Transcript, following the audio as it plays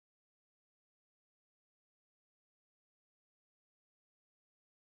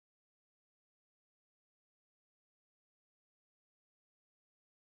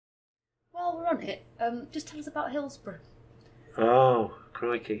While we're on it, just tell us about Hillsborough. Oh,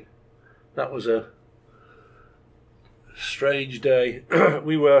 crikey. That was a strange day. There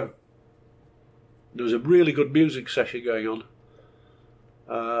was a really good music session going on.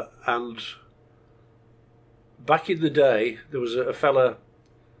 And back in the day, there was a fella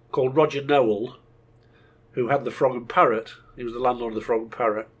called Roger Nowell who had the Frog and Parrot. He was the landlord of the Frog and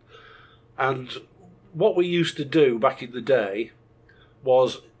Parrot. And what we used to do back in the day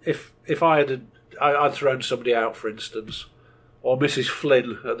was, if I'd thrown somebody out, for instance, or Mrs.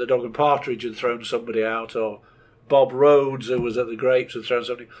 Flynn at the Dog and Partridge had thrown somebody out, or Bob Rhodes, who was at the Grapes, had thrown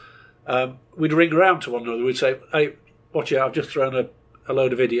somebody, we'd ring round to one another. We'd say, "Hey, watch out, I've just thrown a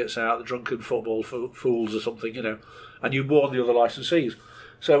load of idiots out, the drunken football fools or something, you know," and you warn the other licensees.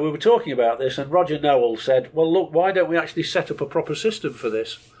 So we were talking about this, and Roger Nowell said, "Well, look, why don't we actually set up a proper system for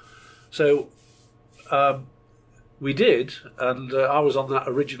this?" So we did, and I was on that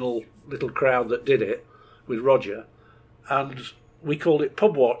original little crowd that did it with Roger, and we called it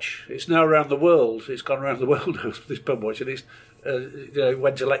Pub Watch. It's now around the world. It's gone around the world now, this Pub Watch, and it's it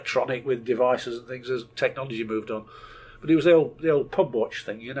went electronic with devices and things as technology moved on. But it was the old Pub Watch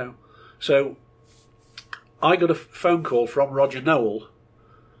thing, you know. So I got a phone call from Roger Nowell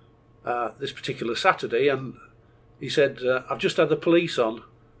this particular Saturday, and he said, "I've just had the police on.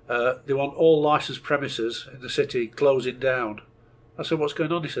 They want all licensed premises in the city closing down." I said, "What's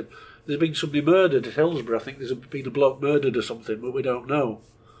going on?" He said, "There's been somebody murdered at Hillsborough. I think there's been a bloke murdered or something, but we don't know."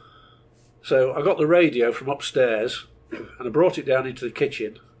 So I got the radio from upstairs and I brought it down into the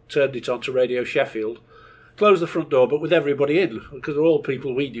kitchen, turned it on to Radio Sheffield, closed the front door, but with everybody in, because they're all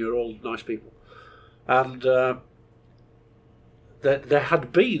people we knew, are all nice people. And there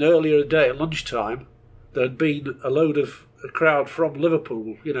had been earlier in the day at lunchtime, there had been a crowd from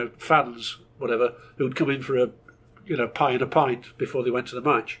Liverpool, you know, fans, whatever, who'd come in for a pie and a pint before they went to the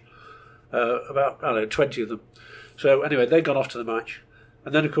match. About, I don't know, 20 of them. So anyway, they'd gone off to the match.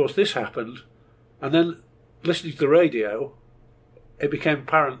 And then, of course, this happened. And then, listening to the radio, it became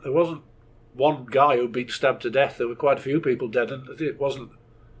apparent there wasn't one guy who'd been stabbed to death. There were quite a few people dead, and it wasn't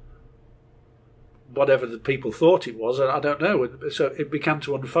whatever the people thought it was. I don't know. So it began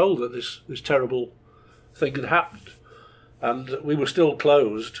to unfold that this terrible thing had happened. And we were still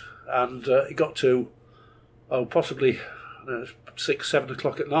closed, and it got to, possibly 6, 7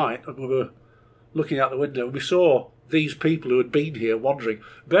 o'clock at night, and we were looking out the window, and we saw these people who had been here wandering.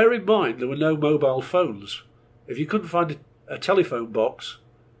 Bear in mind, there were no mobile phones. If you couldn't find a telephone box,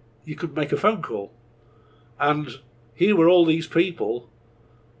 you could make a phone call. And here were all these people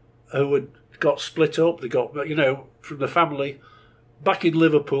who had got split up. They got, from the family. Back in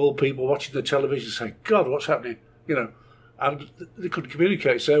Liverpool, people watching the television saying, "God, what's happening?" And they couldn't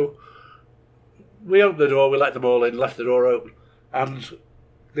communicate. So we opened the door, we let them all in, left the door open, and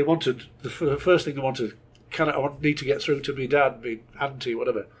they wanted, the first thing they wanted, I need to get through to my dad, my auntie,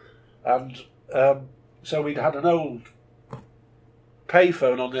 whatever. And so we'd had an old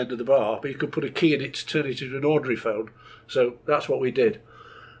payphone on the end of the bar, but you could put a key in it to turn it into an ordinary phone. So that's what we did.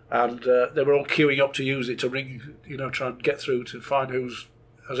 And they were all queuing up to use it to ring, try and get through to find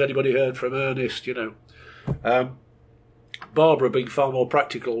has anybody heard from Ernest, Barbara, being far more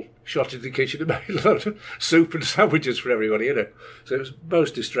practical, shot into the kitchen and made a load of soup and sandwiches for everybody, So it was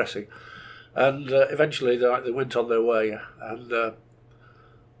most distressing. And eventually they went on their way. And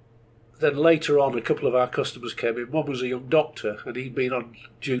then later on, a couple of our customers came in. One was a young doctor, and he'd been on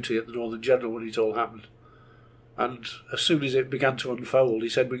duty at the Northern General when it all happened. And as soon as it began to unfold, he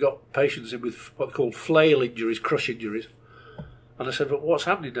said, "We got patients in with what they called flail injuries, crush injuries." And I said, "But what's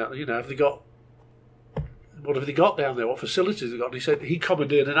happening now? What have they got down there? What facilities have they got?" And he said he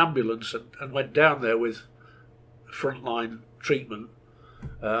commandeered an ambulance and went down there with frontline treatment.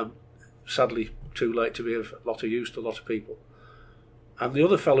 Sadly, too late to be of a lot of use to a lot of people. And the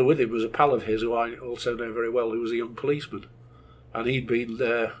other fellow with him was a pal of his who I also know very well, who was a young policeman. And he'd been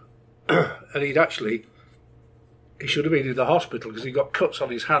there, and he should have been in the hospital because he got cuts on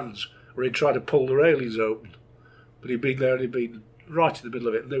his hands where he'd tried to pull the railings open. But he'd been there and he'd been right in the middle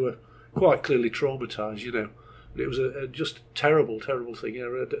of it, and they were quite clearly traumatised, But it was a just terrible, terrible thing,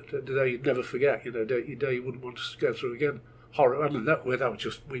 a day you'd never forget, a day you wouldn't want to go through again. Horror, and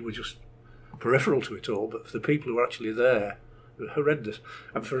we were just peripheral to it all, but for the people who were actually there, it was horrendous.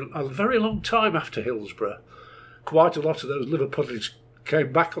 And for a very long time after Hillsborough, quite a lot of those Liverpoolians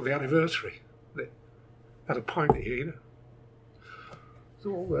came back on the anniversary. They had a pint here, It's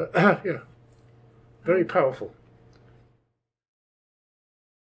all, very powerful.